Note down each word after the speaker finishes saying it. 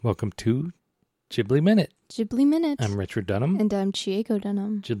Welcome to Ghibli Minute. Ghibli Minute. I'm Richard Dunham. And I'm Chieko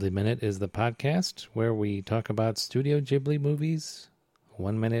Dunham. Ghibli Minute is the podcast where we talk about Studio Ghibli movies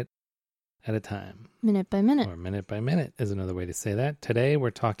 1 minute at a time. Minute by minute. Or minute by minute is another way to say that. Today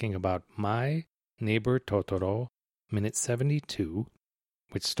we're talking about My Neighbor Totoro, minute 72,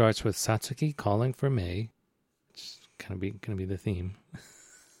 which starts with Satsuki calling for Mei. It's kind of going to be the theme.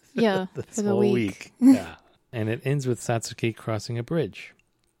 Yeah, this for the whole week. Yeah. And it ends with Satsuki crossing a bridge.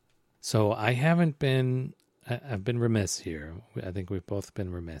 So I've been remiss here. I think we've both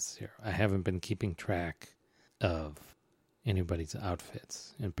been remiss here. I haven't been keeping track of anybody's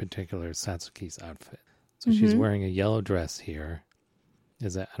outfits, in particular Satsuki's outfit. So she's wearing a yellow dress here.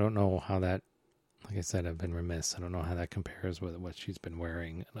 I don't know how that, like I said, I've been remiss. I don't know how that compares with what she's been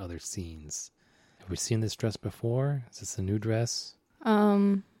wearing in other scenes. Have we seen this dress before? Is this a new dress?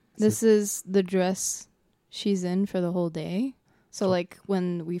 This is the dress she's in for the whole day. So like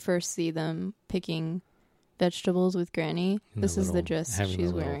when we first see them picking vegetables with Granny, this is the dress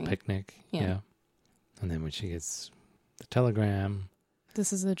she's wearing. Picnic. Yeah. And then when she gets the telegram,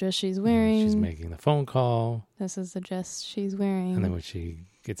 this is the dress she's wearing. She's making the phone call. This is the dress she's wearing. And then when she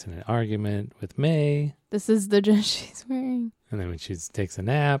gets in an argument with Mei, this is the dress she's wearing. And then when she takes a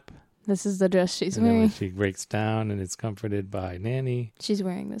nap, this is the dress she's and wearing. Then when she breaks down and is comforted by Nanny, she's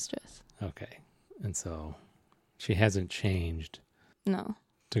wearing this dress. Okay. And so she hasn't changed. No.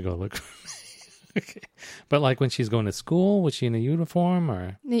 To go look for me. Okay. But like when she's going to school, was she in a uniform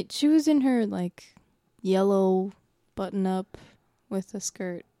or? She was in her like yellow button up with a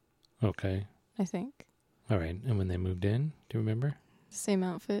skirt. Okay. I think. All right. And when they moved in, do you remember? Same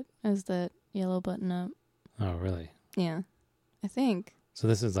outfit as that yellow button up. Oh, really? Yeah. I think. So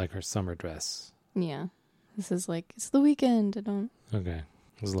this is like her summer dress. Yeah. This is like, it's the weekend. Okay.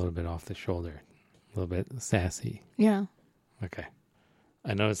 It was a little bit off the shoulder. A little bit sassy. Yeah. Okay.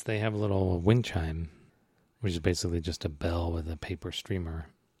 I noticed they have a little wind chime, which is basically just a bell with a paper streamer.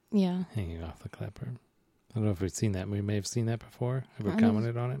 Yeah. Hanging off the clapper. I don't know if we've seen that. We may have seen that before. Have we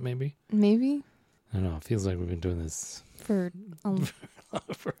commented on it, maybe? Maybe. I don't know. It feels like we've been doing this for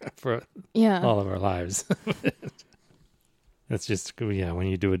for yeah, all of our lives. That's just, yeah, when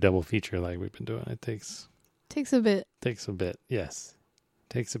you do a double feature like we've been doing, it takes a bit. Takes a bit, yes.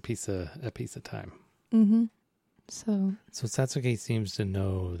 Takes a piece of time. Mm-hmm. So Satsuki seems to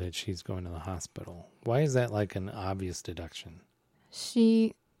know that she's going to the hospital. Why is that like an obvious deduction?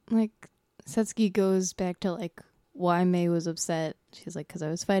 Satsuki goes back to like why Mei was upset. She's like, because I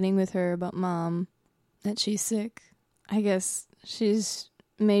was fighting with her about Mom, that she's sick. I guess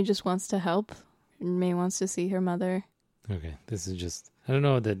Mei just wants to help. Mei wants to see her mother. Okay, this is just, I don't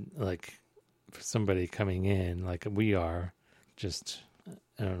know that like for somebody coming in like we are, just,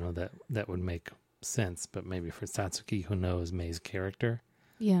 I don't know that would make sense, but maybe for Satsuki who knows Mei's character.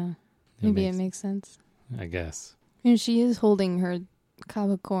 Yeah, maybe it makes sense. I guess. And she is holding her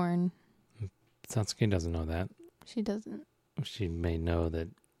cob of corn. Satsuki doesn't know that. She doesn't. She may know that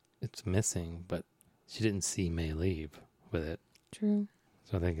it's missing, but she didn't see Mei leave with it. True.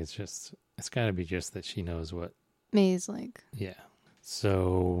 So I think it's got to be just that she knows what Mei's like. Yeah.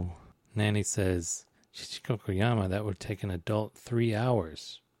 So Nanny says, Shichiko Koyama, that would take an adult 3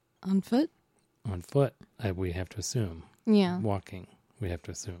 hours. On foot? On foot, we have to assume. Yeah. Walking, we have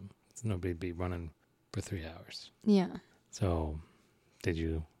to assume. Nobody'd be running for 3 hours. Yeah. So, did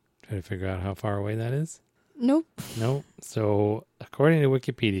you try to figure out how far away that is? Nope. Nope. So, according to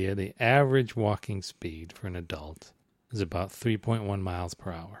Wikipedia, the average walking speed for an adult is about 3.1 miles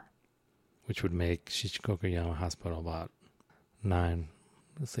per hour, which would make Shichiko Koyama Hospital about 9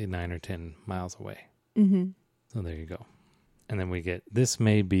 or 10 miles away. Mm-hmm. So there you go. And then we get, this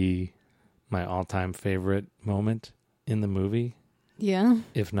may be my all-time favorite moment in the movie. Yeah.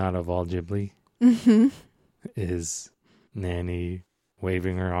 If not of all Ghibli. Mm-hmm. Is Nanny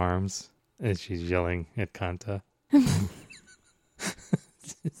waving her arms as she's yelling at Kanta.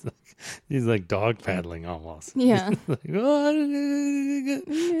 He's like dog paddling almost. Yeah. Like,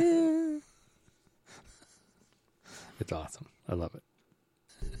 it's awesome. I love it.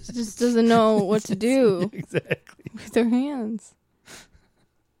 She just doesn't know what to do. Exactly. With her hands.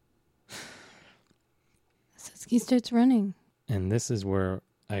 Satsuki starts running. And this is where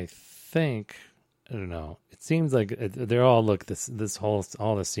I think, I don't know, it seems like they all look,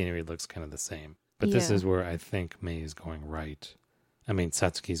 all the scenery looks kind of the same. But this is where I think Mei is going right. I mean,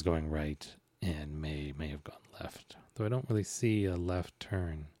 Satsuki's going right, and Mei may have gone left. Though I don't really see a left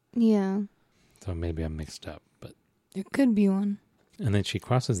turn. Yeah. So maybe I'm mixed up, but there could be one. And then she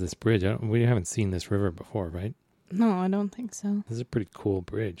crosses this bridge. We haven't seen this river before, right? No, I don't think so. This is a pretty cool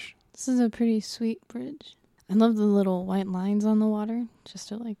bridge. This is a pretty sweet bridge. I love the little white lines on the water, just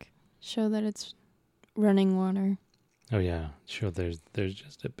to like show that it's running water. Oh yeah, sure. There's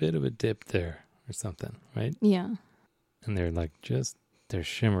just a bit of a dip there or something, right? Yeah. And they're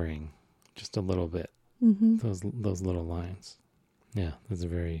shimmering just a little bit. Mm-hmm. Those little lines. Yeah, those are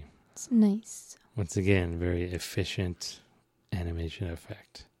very, It's nice. once again, very efficient animation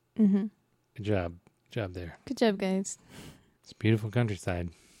effect. Mm-hmm. Good job there. Good job, guys. It's beautiful countryside.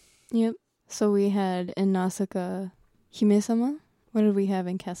 Yep. So we had in Nausicaa Hime-sama. What did we have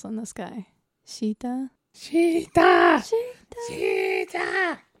in Castle in the Sky? Shita? Cheetah! Shita!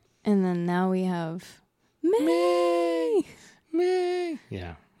 Cheetah! And then now we have May! Me.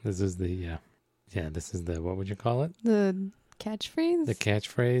 Yeah, this is the what would you call it? The catchphrase? The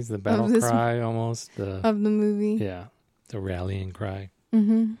catchphrase, the battle this- cry, almost. The of the movie. yeah, the rallying cry.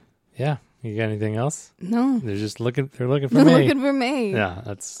 Mm-hmm. Yeah, you got anything else? No. They're looking for They're me. looking for May. Yeah,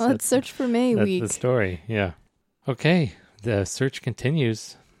 that's Let's search for May that's week. the story. Yeah. Okay, the search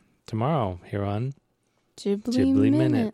continues tomorrow here on Ghibli, Ghibli Minute. Minute.